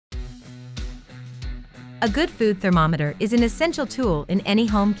A good food thermometer is an essential tool in any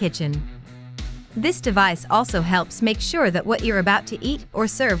home kitchen. This device also helps make sure that what you're about to eat or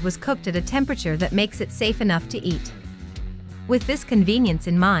serve was cooked at a temperature that makes it safe enough to eat. With this convenience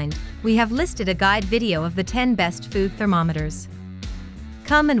in mind, we have listed a guide video of the 10 best food thermometers.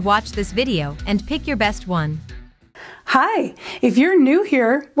 Come and watch this video and pick your best one. Hi, if you're new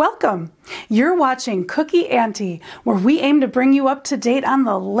here, welcome. You're watching Cookie Auntie, where we aim to bring you up to date on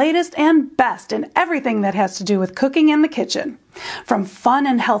the latest and best in everything that has to do with cooking in the kitchen. From fun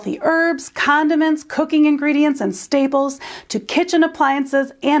and healthy herbs, condiments, cooking ingredients, and staples, to kitchen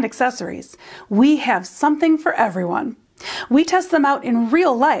appliances and accessories, we have something for everyone. We test them out in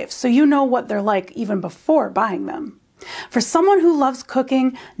real life so you know what they're like even before buying them. For someone who loves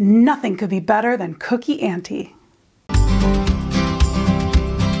cooking, nothing could be better than Cookie Auntie.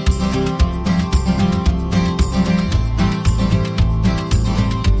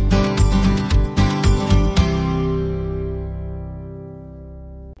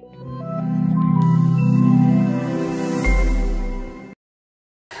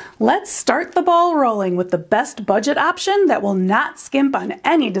 Let's start the ball rolling with the best budget option that will not skimp on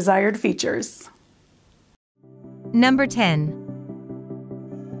any desired features. Number 10.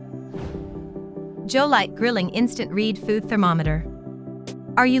 JOLIKE Grilling Instant Read Food Thermometer.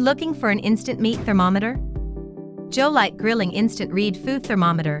 Are you looking for an instant meat thermometer? JOLIKE Grilling Instant Read Food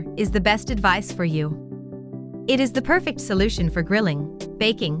Thermometer is the best advice for you. It is the perfect solution for grilling,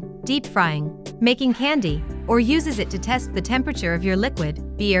 baking, deep frying, making candy, or uses it to test the temperature of your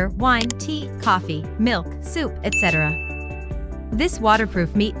liquid, beer, wine, tea, coffee, milk, soup, etc. This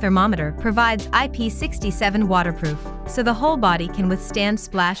waterproof meat thermometer provides IP67 waterproof, so the whole body can withstand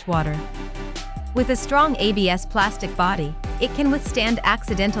splash water. With a strong ABS plastic body, it can withstand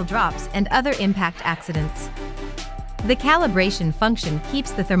accidental drops and other impact accidents. The calibration function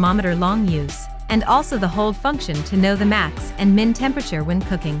keeps the thermometer long use, and also the hold function to know the max and min temperature when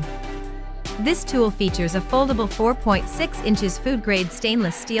cooking. This tool features a foldable 4.6 inches food-grade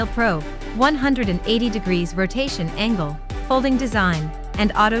stainless steel probe, 180 degrees rotation angle, folding design,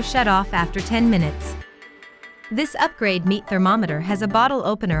 and auto shut-off after 10 minutes. This upgrade meat thermometer has a bottle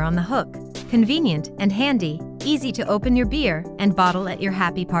opener on the hook, convenient and handy, easy to open your beer and bottle at your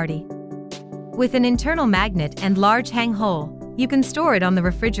happy party. With an internal magnet and large hang hole, you can store it on the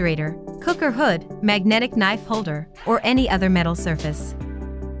refrigerator, cooker hood, magnetic knife holder, or any other metal surface.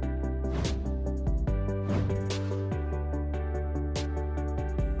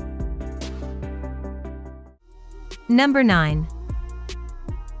 Number 9.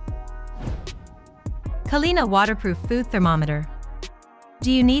 Kaleena Waterproof Food Thermometer.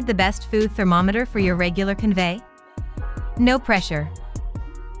 Do you need the best food thermometer for your regular convey? No pressure.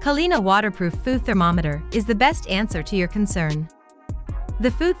 Kaleena Waterproof Food Thermometer is the best answer to your concern.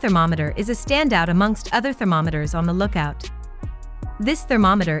 The food thermometer is a standout amongst other thermometers on the lookout. This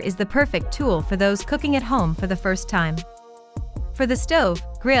thermometer is the perfect tool for those cooking at home for the first time. For the stove,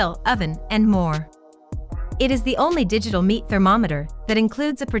 grill, oven, and more. It is the only digital meat thermometer that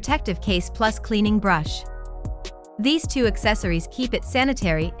includes a protective case plus cleaning brush. These two accessories keep it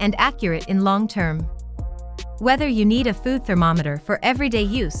sanitary and accurate in long term. Whether you need a food thermometer for everyday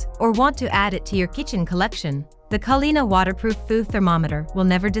use or want to add it to your kitchen collection, the Kaleena Waterproof Food Thermometer will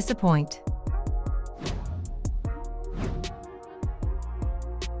never disappoint.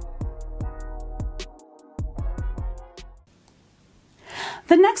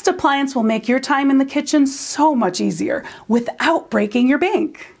 The next appliance will make your time in the kitchen so much easier without breaking your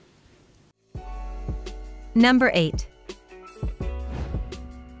bank. Number 8.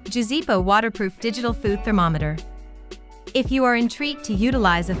 Juseepo Waterproof Digital Food Thermometer. If you are intrigued to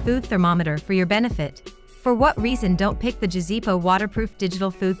utilize a food thermometer for your benefit, for what reason don't pick the Juseepo Waterproof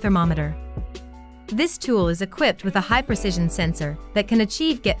Digital Food Thermometer? This tool is equipped with a high-precision sensor that can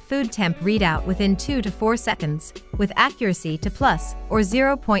achieve get food temp readout within 2 to 4 seconds, with accuracy to plus or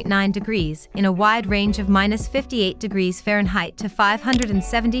 0.9 degrees in a wide range of -58 degrees Fahrenheit to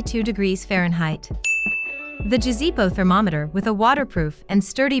 572 degrees Fahrenheit. The Juseepo thermometer with a waterproof and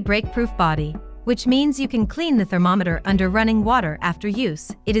sturdy break-proof body, which means you can clean the thermometer under running water after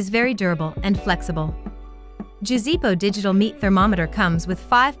use. It is very durable and flexible. Juseepo Digital Meat Thermometer comes with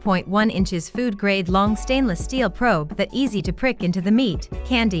 5.1 inches food-grade long stainless steel probe that easy to prick into the meat,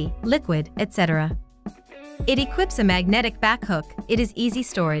 candy, liquid, etc. It equips a magnetic back hook. It is easy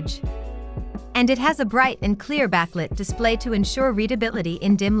storage. And it has a bright and clear backlit display to ensure readability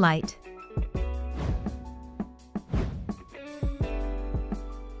in dim light.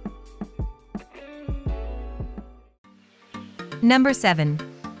 Number 7.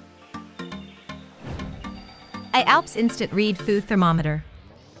 ALPS Instant Read Food Thermometer.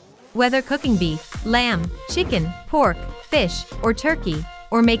 Whether cooking beef, lamb, chicken, pork, fish, or turkey,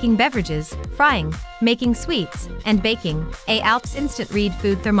 or making beverages, frying, making sweets, and baking, ALPS Instant Read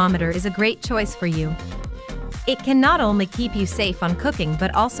Food Thermometer is a great choice for you. It can not only keep you safe on cooking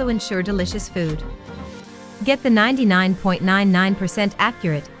but also ensure delicious food. Get the 99.99%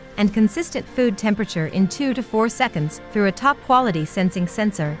 accurate and consistent food temperature in 2 to 4 seconds through a top-quality sensing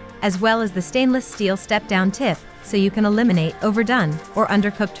sensor, as well as the stainless steel step-down tip, so you can eliminate overdone or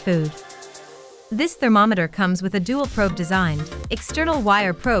undercooked food. This thermometer comes with a dual-probe designed, external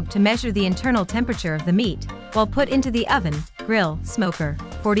wire probe to measure the internal temperature of the meat, while put into the oven, grill, smoker,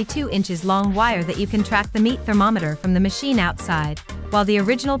 42 inches long wire that you can track the meat thermometer from the machine outside, while the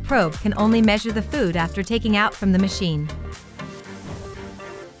original probe can only measure the food after taking out from the machine.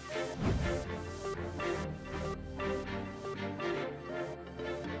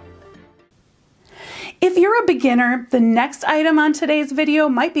 If you're a beginner, the next item on today's video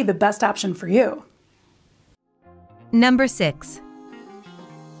might be the best option for you. Number 6.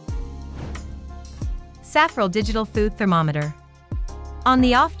 Saferell Digital Food Thermometer. On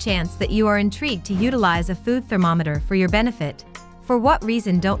the off chance that you are intrigued to utilize a food thermometer for your benefit, for what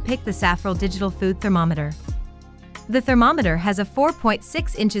reason don't pick the Saferell Digital Food Thermometer? The thermometer has a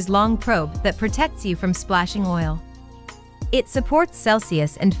 4.6 inches long probe that protects you from splashing oil. It supports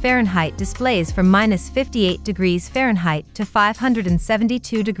Celsius and Fahrenheit displays from -58 degrees Fahrenheit to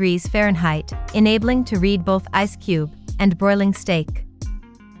 572 degrees Fahrenheit, enabling to read both ice cube and broiling steak.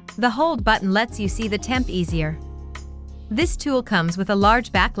 The hold button lets you see the temp easier. This tool comes with a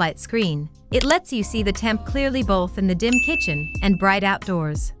large backlight screen. It lets you see the temp clearly both in the dim kitchen and bright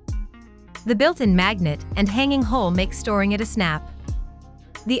outdoors. The built-in magnet and hanging hole makes storing it a snap.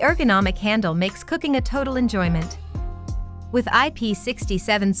 The ergonomic handle makes cooking a total enjoyment. With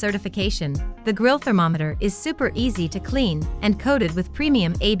IP67 certification, the grill thermometer is super easy to clean and coated with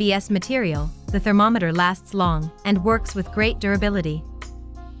premium ABS material. The thermometer lasts long and works with great durability.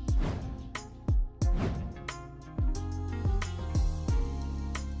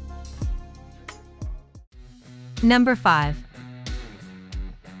 Number 5.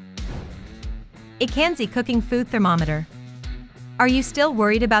 iKanzi Cooking Food Thermometer. Are you still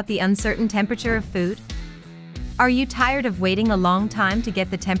worried about the uncertain temperature of food? Are you tired of waiting a long time to get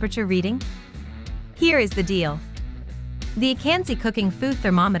the temperature reading? Here is the deal. The iKanzi Cooking Food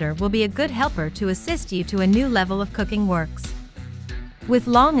Thermometer will be a good helper to assist you to a new level of cooking works. With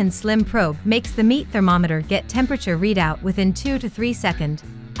long and slim probe makes the meat thermometer get temperature readout within 2 to 3 seconds,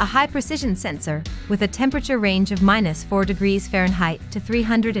 a high-precision sensor with a temperature range of -4 degrees Fahrenheit to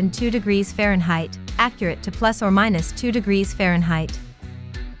 302 degrees Fahrenheit, accurate to ±2 degrees Fahrenheit.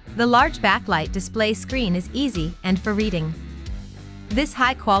 The large backlight display screen is easy and for reading. This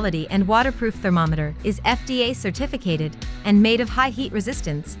high-quality and waterproof thermometer is FDA certificated and made of high heat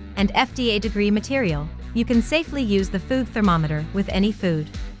resistance and FDA degree material. You can safely use the food thermometer with any food.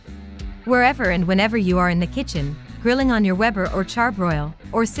 Wherever and whenever you are in the kitchen, grilling on your Weber or charbroil,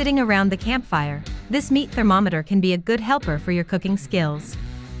 or sitting around the campfire, this meat thermometer can be a good helper for your cooking skills.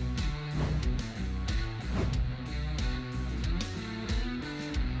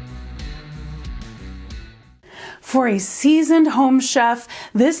 For a seasoned home chef,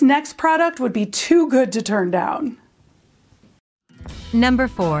 this next product would be too good to turn down. Number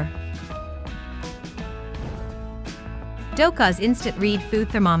 4. Doka's Instant Read Food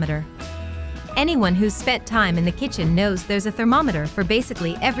Thermometer. Anyone who's spent time in the kitchen knows there's a thermometer for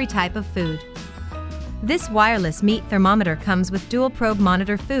basically every type of food. This wireless meat thermometer comes with dual probe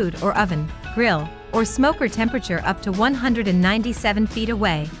monitor food or oven, grill, or smoker temperature up to 197 feet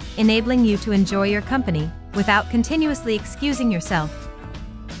away, enabling you to enjoy your company without continuously excusing yourself.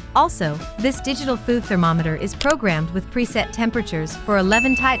 Also, this digital food thermometer is programmed with preset temperatures for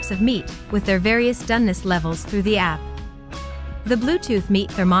 11 types of meat with their various doneness levels through the app. The Bluetooth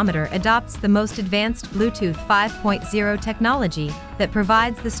meat thermometer adopts the most advanced Bluetooth 5.0 technology that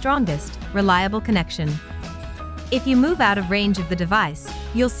provides the strongest, reliable connection. If you move out of range of the device,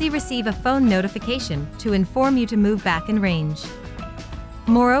 you'll receive a phone notification to inform you to move back in range.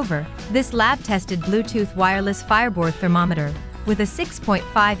 Moreover, this lab-tested Bluetooth wireless fireboard thermometer, with a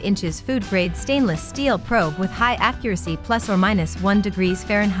 6.5 inches food-grade stainless steel probe with high accuracy ±1 degrees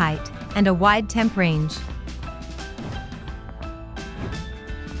Fahrenheit, and a wide temp range.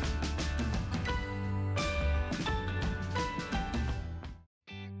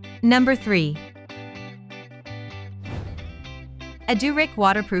 Number 3. A JOLIKE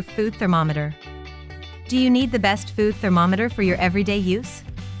Waterproof Food Thermometer. Do you need the best food thermometer for your everyday use?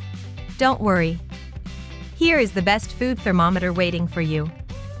 Don't worry. Here is the best food thermometer waiting for you.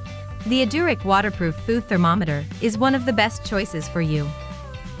 The JOLIKE Waterproof Food Thermometer is one of the best choices for you.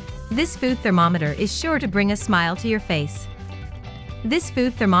 This food thermometer is sure to bring a smile to your face. This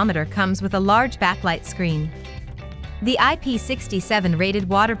food thermometer comes with a large backlight screen. The IP67 rated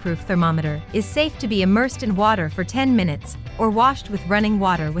waterproof thermometer is safe to be immersed in water for 10 minutes or washed with running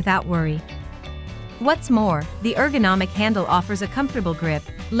water without worry. What's more, the ergonomic handle offers a comfortable grip,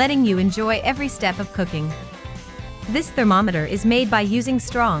 letting you enjoy every step of cooking. This thermometer is made by using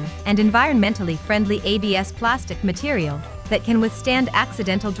strong and environmentally friendly ABS plastic material that can withstand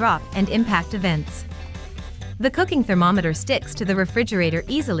accidental drop and impact events. The cooking thermometer sticks to the refrigerator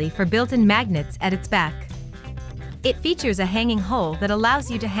easily for built-in magnets at its back. It features a hanging hole that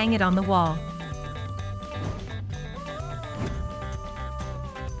allows you to hang it on the wall.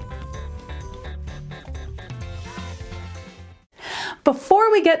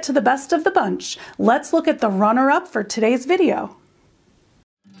 Before we get to the best of the bunch, let's look at the runner-up for today's video.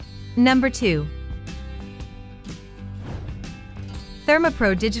 Number 2.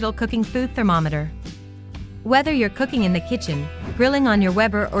 Thermopro Digital Cooking Food Thermometer. Whether you're cooking in the kitchen, grilling on your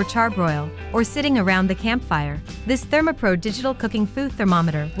Weber or charbroil, or sitting around the campfire, this Thermopro Digital Cooking Food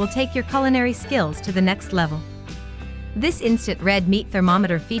Thermometer will take your culinary skills to the next level. This instant red meat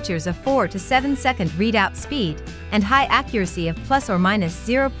thermometer features a 4 to 7 second readout speed and high accuracy of plus or minus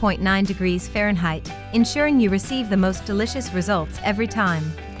 0.9 degrees Fahrenheit, ensuring you receive the most delicious results every time.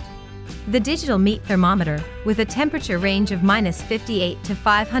 The digital meat thermometer, with a temperature range of minus 58 to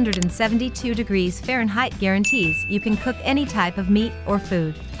 572 degrees Fahrenheit, guarantees you can cook any type of meat or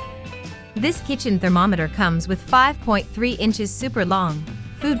food. This kitchen thermometer comes with 5.3 inches super long,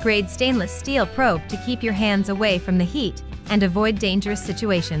 food-grade stainless steel probe to keep your hands away from the heat and avoid dangerous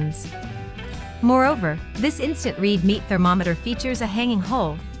situations. Moreover, this instant read meat thermometer features a hanging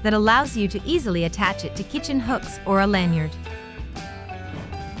hole that allows you to easily attach it to kitchen hooks or a lanyard.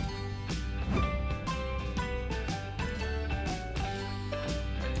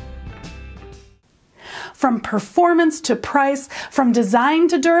 From performance to price, from design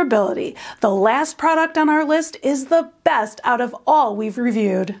to durability, the last product on our list is the best out of all we've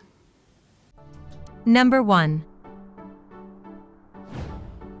reviewed. Number 1.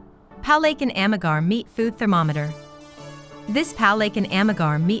 Kaleena Amagar Meat Food Thermometer. This Kaleena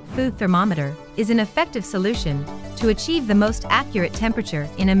Amagar Meat Food Thermometer is an effective solution to achieve the most accurate temperature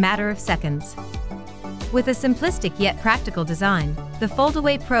in a matter of seconds. With a simplistic yet practical design, the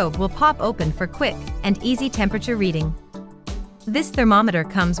fold-away probe will pop open for quick and easy temperature reading. This thermometer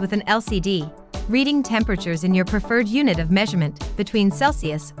comes with an LCD, reading temperatures in your preferred unit of measurement between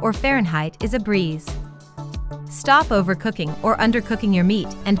Celsius or Fahrenheit is a breeze. Stop overcooking or undercooking your meat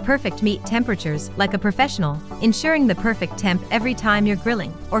and perfect meat temperatures like a professional, ensuring the perfect temp every time you're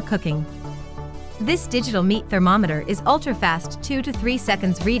grilling or cooking. This digital meat thermometer is ultra-fast 2 to 3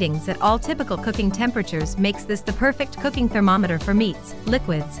 seconds readings at all typical cooking temperatures makes this the perfect cooking thermometer for meats,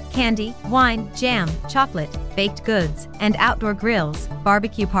 liquids, candy, wine, jam, chocolate, baked goods, and outdoor grills,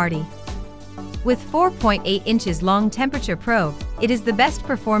 barbecue party. With 4.8 inches long temperature probe, it is the best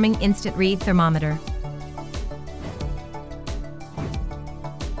performing instant read thermometer.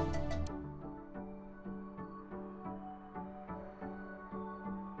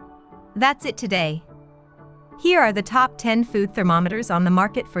 That's it today. Here are the top 10 food thermometers on the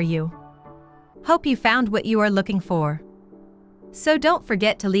market for you. Hope you found what you are looking for. So don't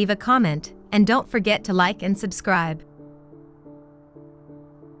forget to leave a comment and don't forget to like and subscribe.